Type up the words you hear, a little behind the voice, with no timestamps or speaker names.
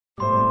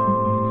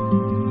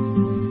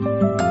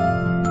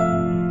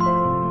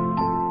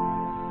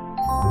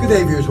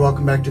day, viewers.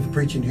 Welcome back to the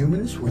Preaching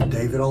Humanist with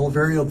David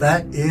Oliverio.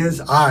 That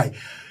is I.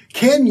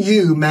 Can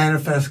you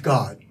manifest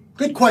God?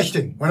 Good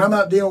question. When I'm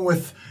out dealing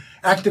with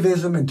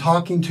activism and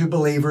talking to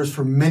believers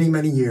for many,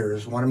 many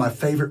years, one of my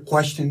favorite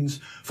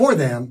questions for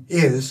them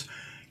is,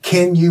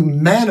 can you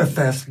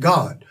manifest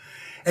God?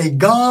 A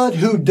God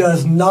who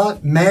does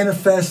not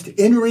manifest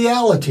in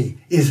reality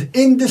is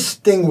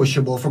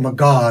indistinguishable from a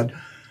God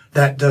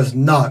that does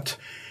not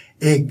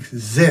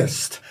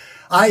exist.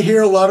 I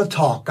hear a lot of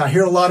talk. I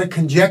hear a lot of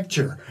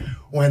conjecture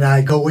when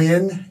I go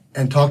in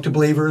and talk to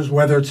believers,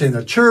 whether it's in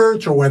a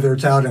church or whether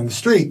it's out in the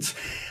streets.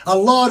 A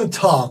lot of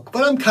talk,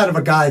 but I'm kind of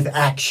a guy of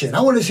action. I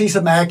want to see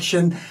some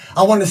action.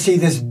 I want to see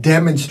this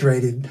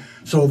demonstrated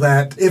so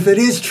that if it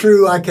is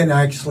true, I can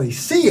actually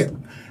see it.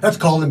 That's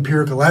called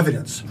empirical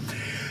evidence.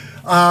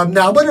 Now, I'm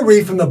going to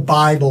read from the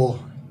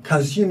Bible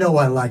because you know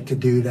I like to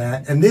do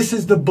that. And this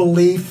is the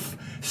belief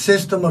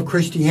system of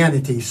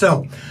Christianity.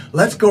 So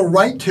let's go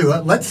right to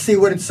it. Let's see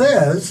what it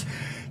says.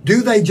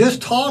 Do they just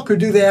talk or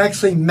do they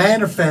actually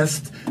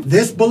manifest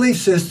this belief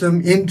system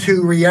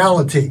into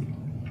reality?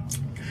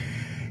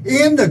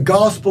 In the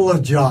Gospel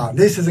of John,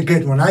 this is a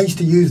good one. I used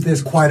to use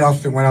this quite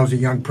often when I was a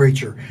young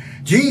preacher.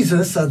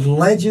 Jesus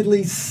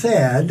allegedly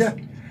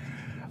said,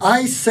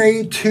 I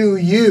say to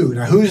you.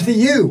 Now, who's the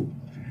you?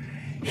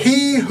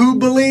 He who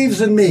believes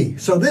in me.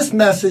 So this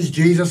message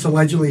Jesus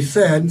allegedly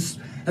said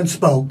and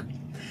spoke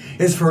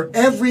is for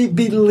every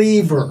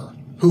believer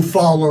who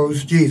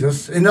follows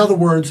Jesus. In other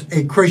words,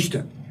 a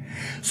Christian.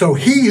 So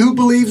he who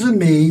believes in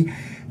me,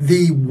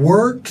 the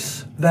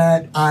works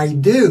that I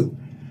do.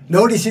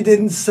 Notice he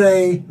didn't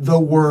say the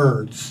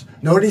words.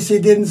 Notice he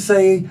didn't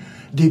say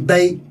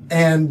debate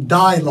and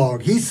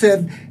dialogue. He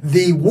said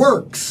the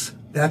works,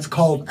 that's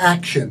called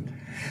action,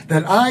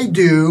 that I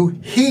do,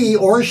 he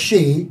or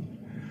she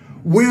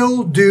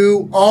will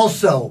do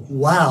also.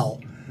 Wow.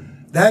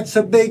 That's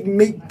a big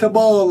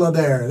meatball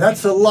there.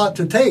 That's a lot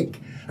to take.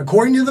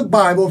 According to the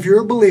Bible, if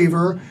you're a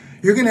believer,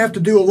 you're going to have to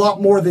do a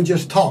lot more than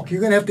just talk.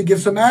 You're going to have to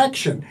give some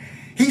action.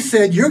 He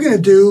said you're going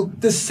to do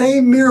the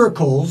same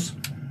miracles,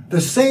 the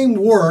same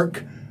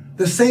work,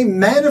 the same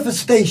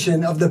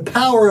manifestation of the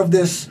power of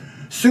this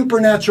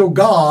supernatural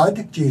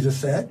God, Jesus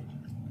said.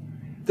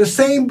 The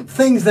same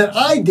things that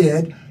I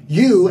did,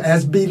 you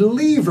as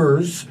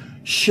believers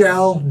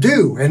shall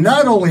do. And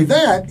not only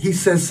that, he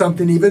says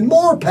something even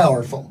more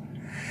powerful.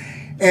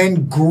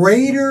 And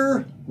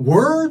greater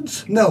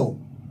words? No.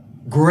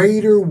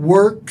 Greater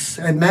works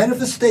and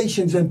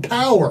manifestations and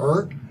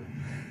power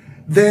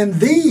than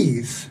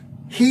these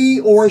he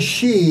or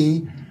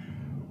she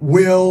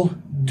will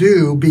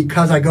do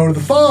because I go to the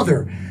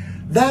Father.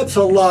 That's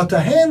a lot to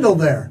handle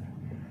there.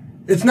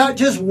 It's not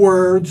just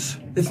words.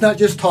 It's not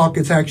just talk.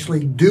 It's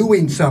actually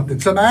doing something,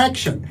 some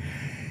action.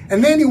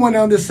 And then he went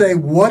on to say,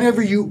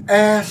 whatever you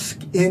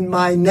ask in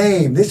my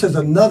name. This is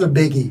another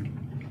biggie.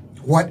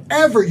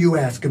 Whatever you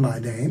ask in my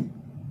name,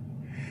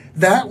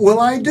 that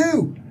will I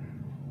do,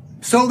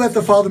 so that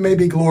the Father may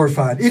be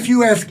glorified. If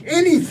you ask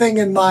anything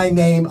in my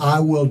name, I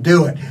will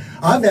do it.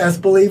 I've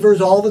asked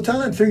believers all the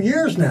time, through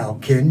years now,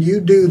 can you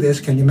do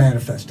this? Can you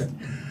manifest it?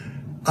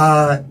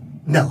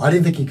 No, I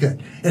didn't think you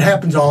could. It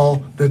happens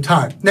all the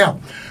time. Now,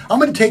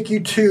 I'm going to take you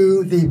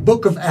to the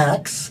book of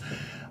Acts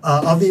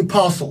of the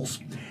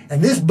Apostles.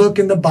 And this book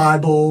in the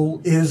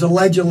Bible is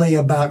allegedly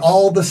about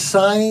all the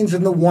signs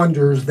and the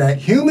wonders that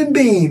human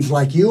beings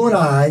like you and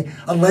I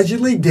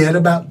allegedly did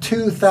about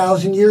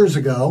 2,000 years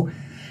ago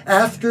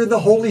after the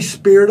Holy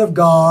Spirit of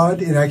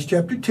God in Acts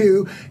chapter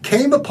 2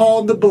 came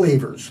upon the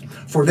believers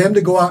for them to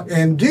go out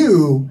and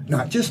do,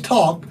 not just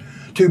talk,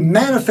 to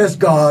manifest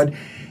God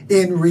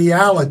in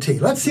reality.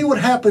 Let's see what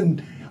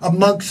happened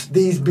amongst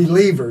these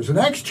believers. In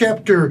Acts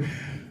chapter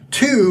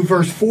 2,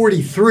 verse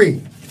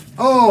 43.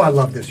 Oh, I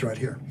love this right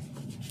here.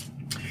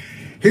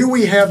 Here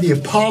we have the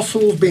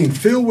apostles being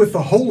filled with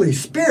the Holy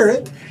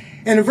Spirit.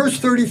 And in verse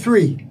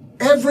 33,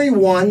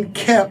 everyone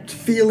kept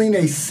feeling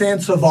a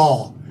sense of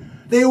awe.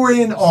 They were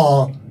in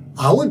awe.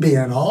 I would be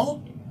in awe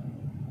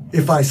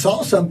if I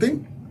saw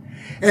something.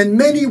 And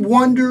many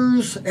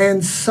wonders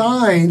and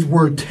signs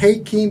were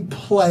taking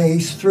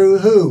place through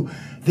who?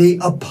 The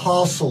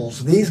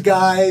apostles. These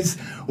guys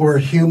were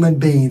human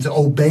beings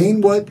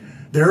obeying what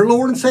their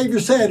Lord and Savior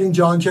said in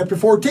John chapter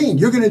 14.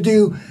 You're going to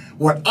do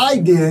what I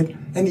did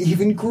and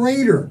even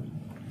greater.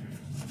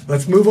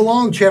 Let's move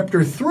along.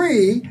 Chapter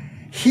 3,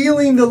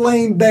 healing the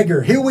lame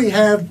beggar. Here we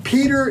have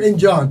Peter and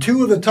John,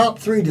 two of the top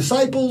 3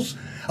 disciples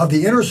of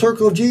the inner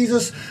circle of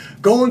Jesus,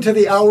 going to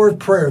the hour of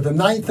prayer, the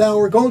 9th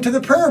hour, going to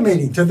the prayer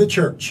meeting to the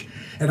church.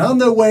 And on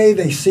their way,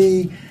 they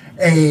see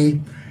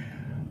a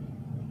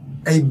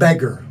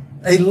beggar,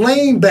 a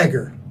lame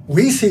beggar.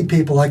 We see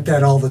people like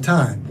that all the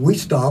time. We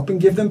stop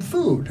and give them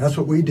food. That's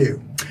what we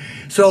do.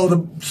 So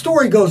the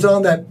story goes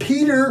on that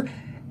Peter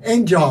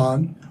and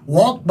John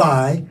walked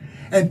by,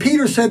 and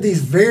Peter said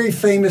these very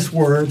famous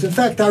words. In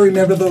fact, I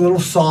remember the little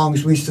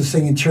songs we used to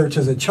sing in church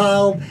as a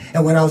child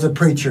and when I was a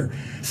preacher.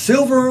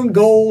 Silver and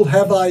gold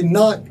have I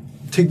not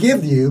to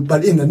give you,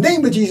 but in the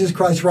name of Jesus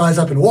Christ, rise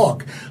up and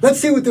walk. Let's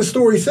see what this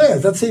story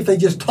says. Let's see if they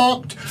just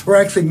talked or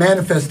actually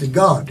manifested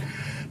God.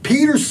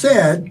 Peter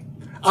said,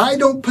 I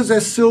don't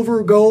possess silver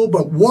or gold,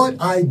 but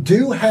what I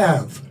do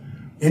have.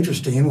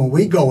 Interesting, when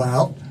we go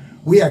out,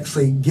 we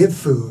actually give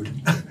food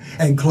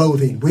and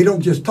clothing. We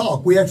don't just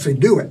talk, we actually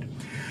do it.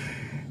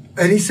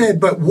 And he said,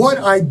 but what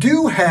I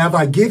do have,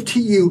 I give to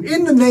you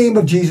in the name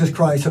of Jesus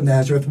Christ of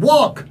Nazareth.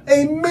 Walk,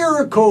 a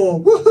miracle,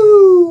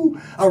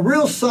 woohoo! A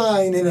real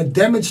sign and a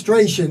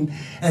demonstration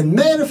and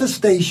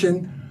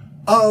manifestation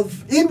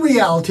of, in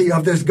reality,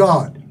 of this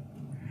God.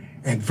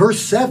 And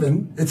verse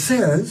 7, it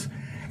says,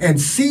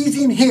 and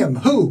seizing him,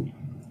 who?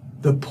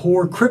 The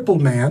poor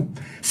crippled man,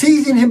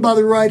 seizing him by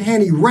the right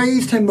hand, he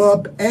raised him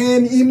up,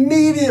 and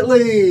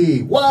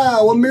immediately,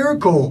 wow, a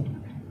miracle,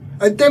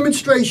 a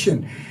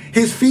demonstration.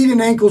 His feet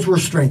and ankles were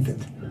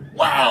strengthened.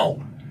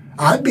 Wow.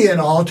 I'd be in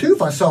awe too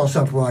if I saw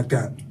something like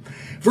that.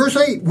 Verse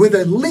 8, with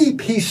a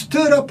leap he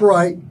stood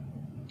upright.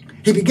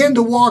 He began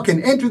to walk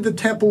and entered the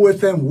temple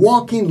with them,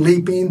 walking,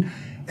 leaping,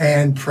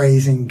 and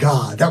praising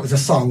God. That was a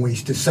song we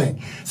used to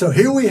sing. So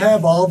here we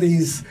have all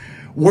these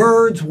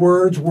words,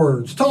 words,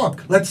 words.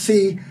 Talk. Let's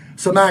see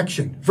some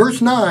action.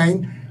 Verse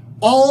 9,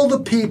 all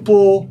the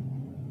people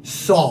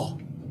saw.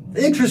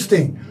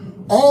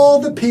 Interesting. All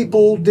the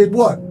people did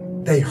what?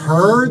 They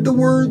heard the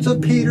words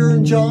of Peter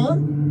and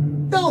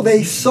John? No,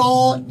 they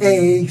saw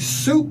a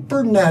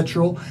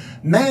supernatural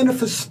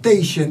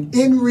manifestation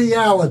in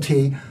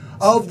reality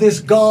of this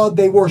God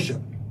they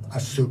worship,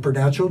 a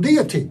supernatural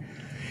deity.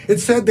 It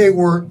said they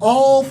were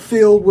all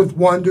filled with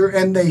wonder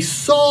and they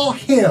saw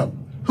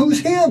him. Who's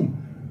him?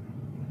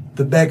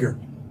 The beggar.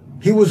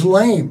 He was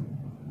lame.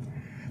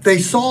 They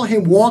saw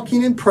him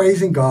walking and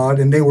praising God,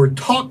 and they were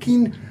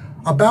talking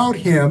about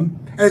him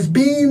as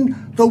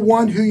being the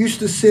one who used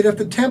to sit at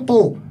the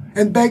temple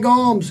and beg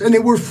alms. And they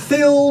were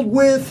filled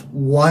with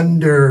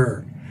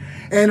wonder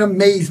and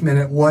amazement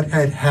at what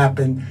had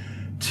happened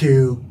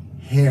to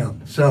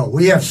him. So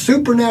we have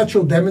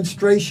supernatural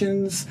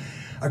demonstrations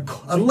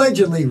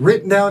allegedly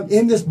written down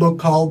in this book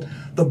called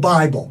the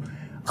Bible.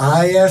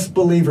 I ask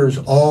believers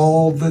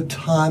all the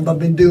time, I've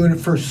been doing it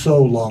for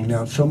so long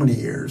now, so many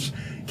years,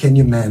 can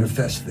you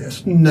manifest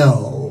this?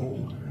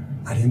 No,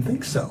 I didn't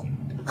think so.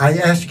 I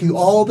ask you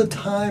all the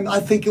time, I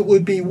think it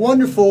would be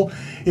wonderful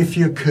if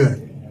you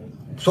could.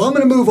 So I'm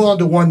going to move on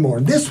to one more.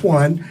 This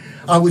one,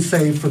 I would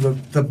say for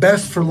the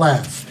best for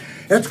last.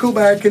 Let's go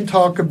back and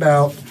talk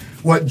about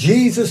what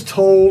Jesus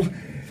told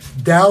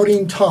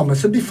doubting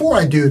Thomas. And before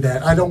I do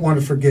that, I don't want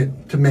to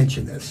forget to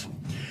mention this.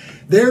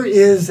 There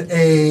is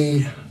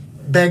a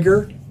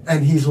beggar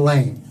and he's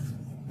lame.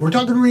 We're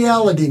talking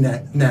reality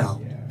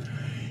now.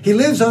 He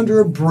lives under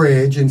a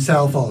bridge in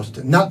South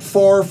Austin, not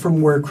far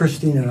from where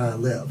Christine and I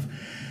live.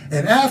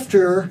 And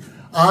after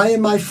I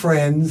and my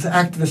friends,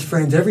 activist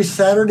friends, every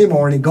Saturday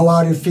morning go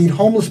out and feed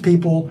homeless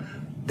people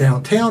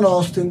downtown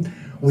Austin,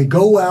 we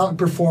go out and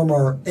perform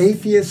our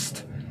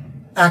atheist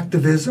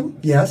activism.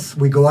 Yes,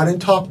 we go out and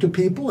talk to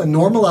people and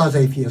normalize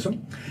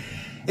atheism.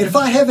 And if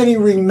I have any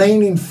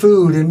remaining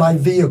food in my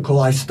vehicle,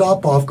 I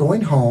stop off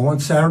going home on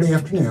Saturday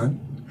afternoon.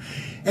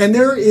 And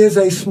there is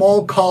a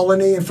small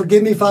colony, and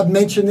forgive me if I've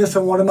mentioned this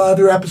in one of my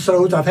other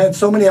episodes. I've had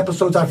so many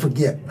episodes I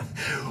forget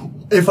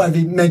if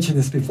I've mentioned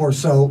this before,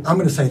 so I'm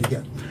going to say it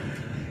again.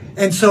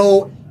 And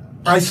so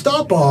I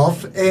stop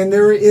off, and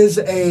there is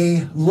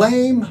a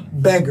lame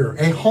beggar,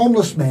 a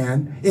homeless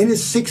man in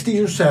his 60s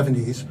or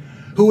 70s,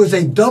 who is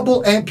a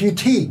double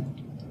amputee.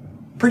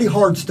 Pretty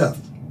hard stuff.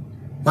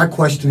 My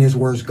question is,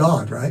 where's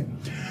God, right?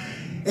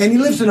 And he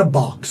lives in a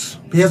box.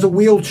 He has a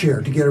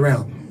wheelchair to get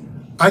around.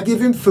 I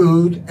give him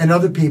food, and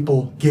other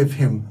people give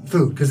him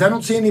food, because I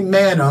don't see any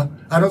manna,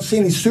 I don't see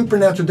any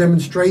supernatural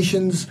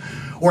demonstrations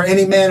or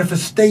any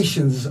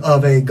manifestations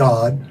of a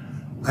God.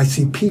 I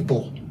see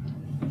people,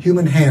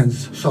 human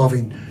hands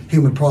solving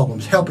human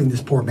problems, helping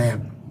this poor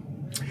man.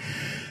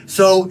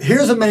 So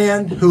here's a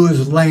man who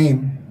is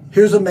lame.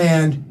 Here's a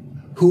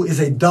man who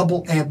is a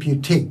double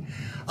amputee.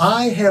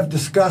 I have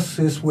discussed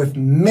this with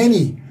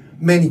many,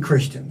 many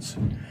Christians,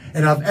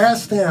 and I've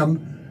asked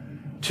them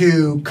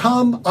to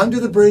come under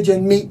the bridge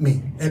and meet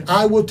me, and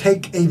I will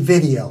take a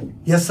video.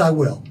 Yes, I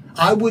will.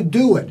 I would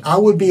do it. I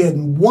would be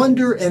in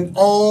wonder and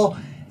awe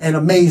and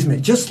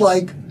amazement, just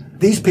like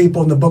these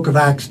people in the book of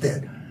Acts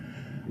did,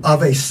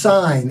 of a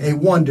sign, a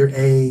wonder,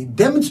 a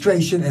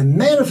demonstration and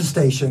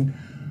manifestation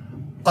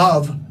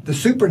of the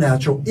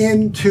supernatural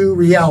into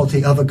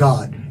reality of a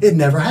God. It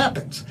never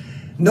happens.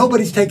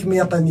 Nobody's taken me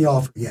up on the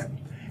offer yet.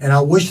 And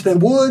I wish they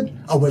would.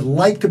 I would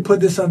like to put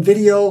this on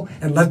video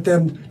and let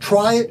them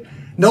try it.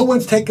 No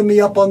one's taken me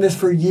up on this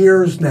for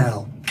years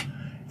now.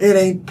 It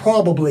ain't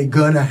probably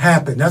gonna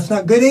happen. That's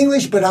not good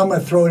English, but I'm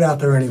gonna throw it out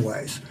there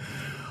anyways.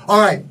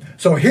 All right,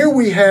 so here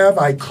we have,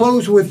 I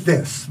close with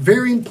this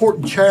very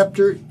important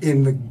chapter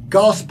in the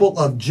Gospel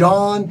of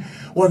John,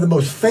 one of the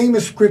most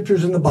famous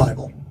scriptures in the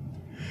Bible.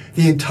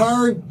 The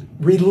entire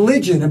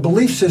religion and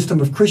belief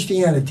system of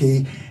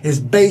Christianity is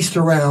based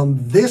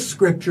around this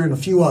scripture and a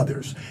few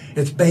others.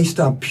 It's based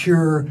on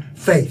pure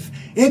faith.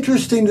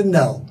 Interesting to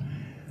know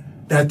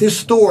that this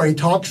story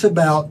talks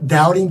about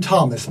doubting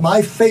Thomas,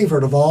 my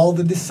favorite of all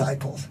the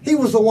disciples. He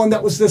was the one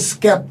that was the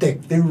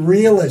skeptic, the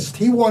realist.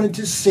 He wanted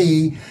to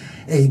see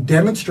a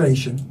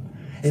demonstration,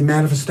 a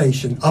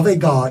manifestation of a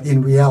God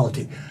in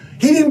reality.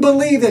 He didn't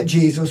believe that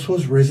Jesus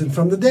was risen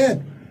from the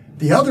dead.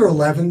 The other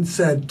 11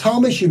 said,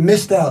 Thomas, you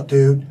missed out,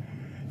 dude.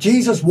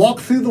 Jesus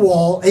walked through the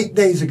wall 8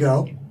 days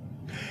ago,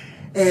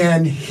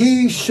 and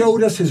he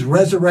showed us his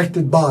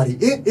resurrected body.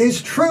 It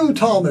is true,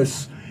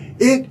 Thomas.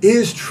 It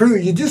is true.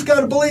 You just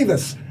got to believe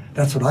us.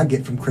 That's what I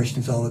get from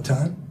Christians all the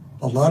time.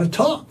 A lot of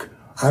talk.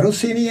 I don't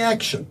see any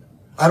action.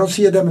 I don't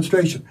see a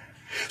demonstration.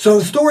 So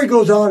the story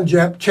goes on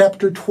in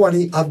chapter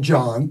 20 of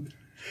John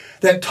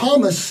that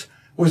Thomas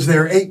was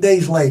there 8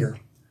 days later.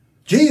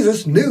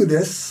 Jesus knew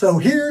this, so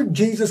here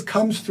Jesus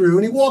comes through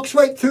and he walks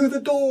right through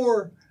the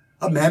door.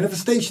 A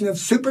manifestation of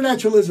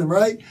supernaturalism,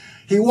 right?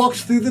 He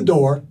walks through the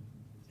door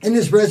in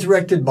his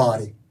resurrected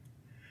body.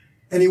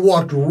 And he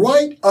walked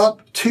right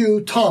up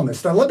to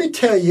Thomas. Now let me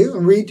tell you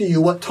and read to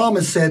you what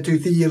Thomas said to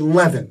the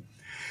 11.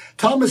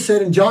 Thomas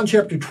said in John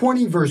chapter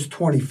 20, verse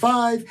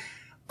 25,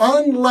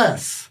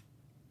 unless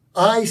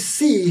I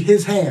see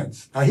his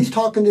hands. Now he's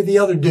talking to the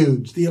other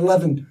dudes, the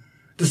 11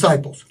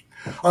 disciples.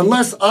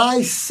 Unless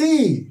I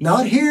see,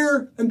 not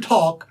hear and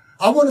talk,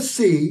 I want to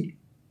see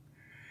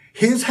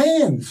his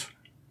hands.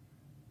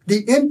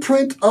 The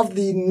imprint of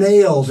the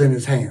nails in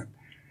his hand.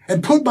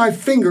 And put my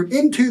finger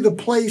into the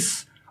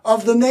place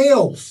of the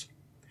nails.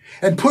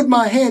 And put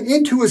my hand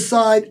into his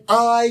side,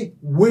 I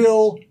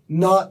will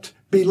not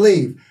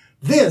believe.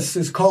 This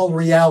is called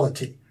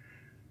reality.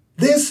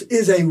 This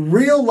is a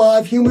real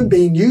live human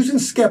being using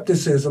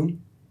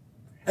skepticism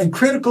and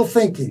critical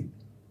thinking.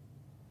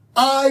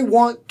 I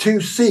want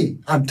to see.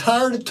 I'm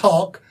tired of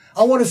talk.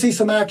 I want to see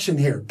some action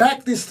here.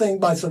 Back this thing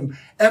by some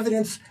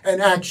evidence and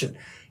action.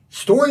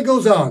 Story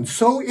goes on.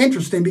 So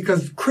interesting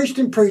because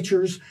Christian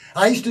preachers,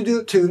 I used to do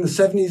it too in the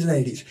 70s and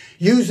 80s,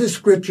 use this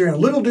scripture, and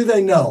little do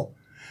they know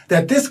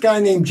that this guy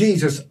named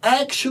Jesus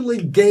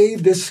actually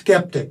gave this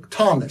skeptic,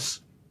 Thomas,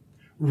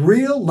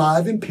 real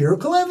live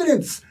empirical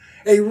evidence.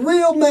 A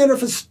real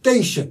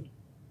manifestation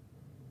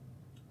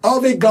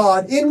of a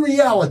God in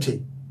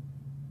reality.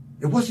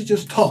 It wasn't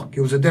just talk.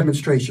 It was a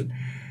demonstration.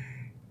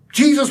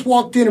 Jesus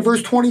walked in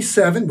verse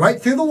 27, right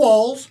through the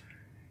walls,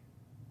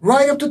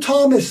 right up to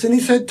Thomas. And he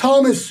said,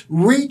 Thomas,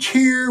 reach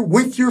here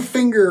with your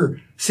finger.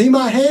 See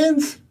my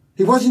hands?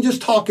 He wasn't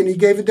just talking. He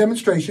gave a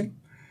demonstration.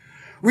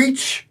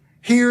 Reach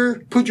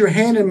here, put your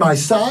hand in my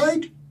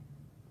side.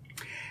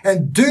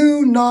 And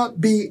do not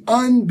be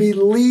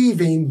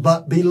unbelieving,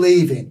 but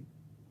believing.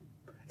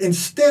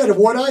 Instead of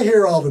what I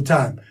hear all the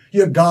time,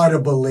 you gotta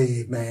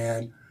believe,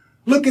 man.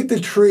 Look at the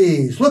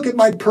trees. Look at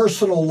my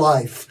personal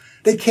life.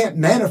 They can't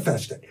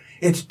manifest it.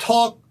 It's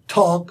talk,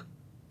 talk,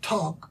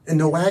 talk, and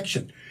no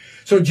action.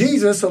 So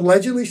Jesus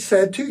allegedly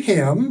said to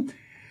him,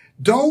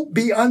 don't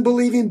be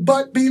unbelieving,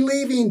 but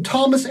believing.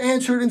 Thomas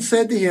answered and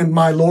said to him,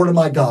 my Lord and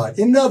my God.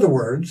 In other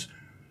words,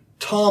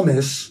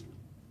 Thomas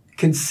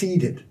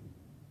conceded.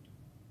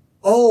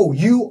 Oh,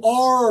 you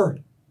are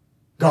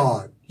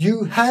God.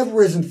 You have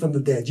risen from the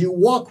dead. You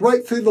walk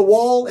right through the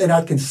wall, and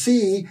I can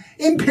see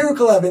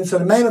empirical evidence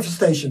and a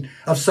manifestation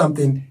of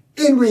something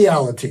in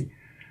reality.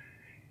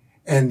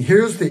 And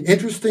here's the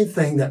interesting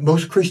thing that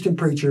most Christian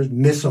preachers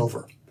miss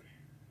over.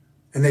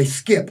 And they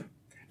skip.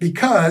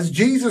 Because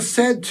Jesus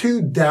said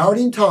to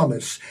doubting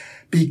Thomas,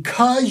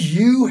 because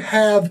you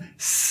have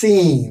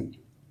seen.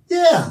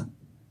 Yeah,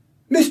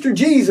 Mr.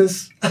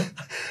 Jesus,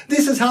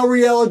 this is how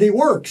reality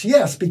works.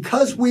 Yes,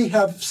 because we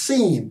have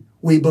seen,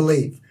 we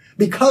believe.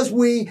 Because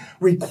we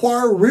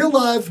require real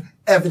live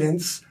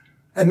evidence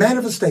and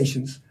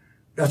manifestations,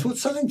 that's what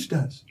science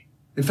does.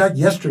 In fact,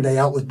 yesterday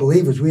out with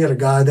believers, we had a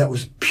guy that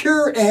was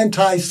pure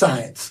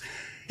anti-science.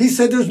 He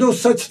said there's no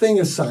such thing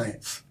as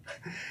science.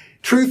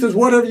 Truth is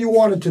whatever you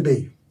want it to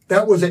be.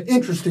 That was an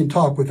interesting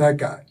talk with that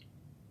guy.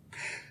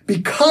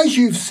 Because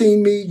you've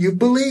seen me, you've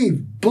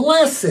believed.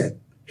 Blessed.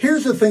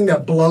 Here's the thing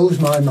that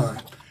blows my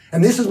mind.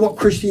 And this is what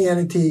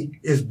Christianity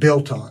is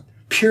built on.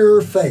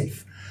 Pure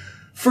faith.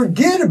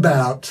 Forget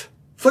about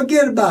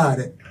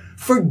it.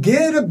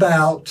 Forget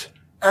about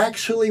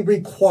actually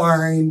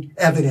requiring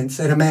evidence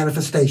and a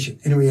manifestation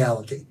in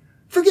reality.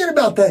 Forget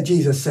about that,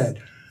 Jesus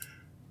said.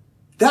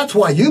 That's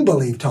why you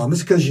believe,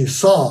 Thomas, because you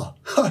saw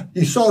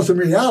some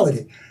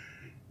reality.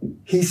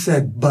 He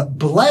said, but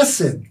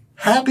blessed,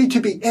 happy to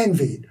be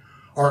envied,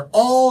 are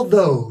all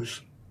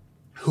those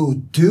who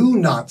do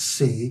not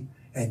see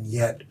and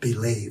yet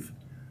believe.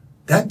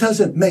 That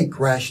doesn't make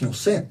rational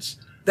sense.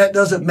 That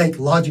doesn't make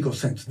logical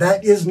sense.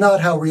 That is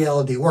not how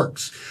reality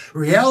works.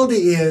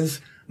 Reality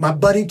is my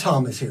buddy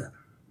Thomas here.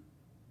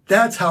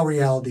 That's how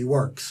reality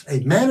works. A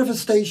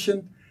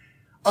manifestation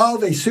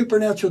of a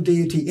supernatural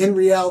deity in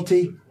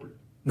reality,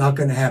 not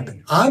going to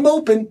happen. I'm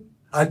open.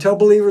 I tell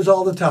believers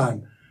all the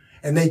time.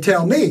 And they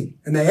tell me,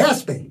 and they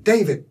ask me,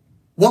 David,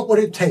 what would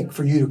it take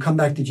for you to come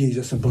back to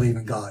Jesus and believe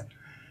in God?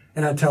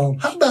 And I tell them,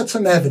 how about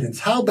some evidence?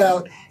 How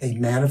about a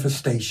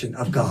manifestation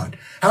of God?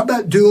 How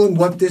about doing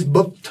what this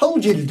book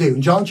told you to do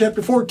in John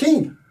chapter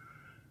 14?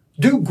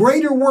 Do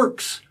greater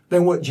works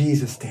than what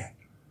Jesus did.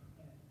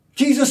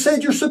 Jesus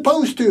said you're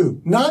supposed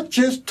to not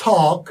just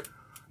talk,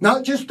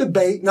 not just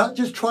debate, not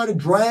just try to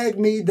drag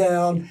me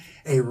down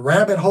a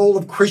rabbit hole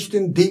of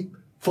Christian deep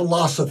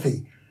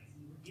philosophy.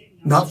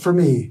 Not for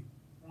me.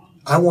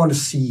 I want to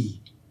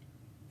see.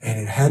 And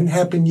it hadn't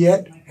happened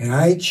yet, and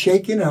I ain't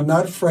shaking. I'm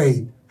not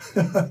afraid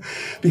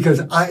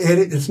because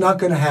it's not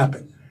going to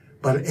happen.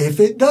 But if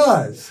it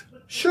does,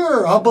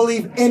 sure, I'll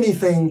believe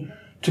anything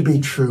to be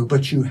true,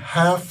 but you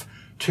have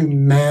to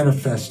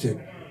manifest it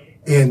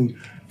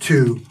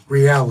into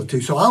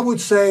reality. So I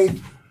would say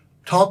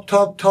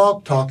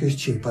talk is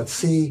cheap. Let's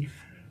see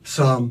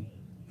some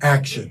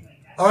action.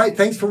 All right,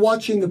 thanks for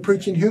watching The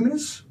Preaching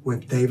Humanist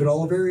with David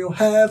Oliverio.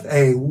 Have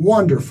a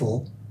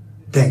wonderful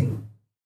day.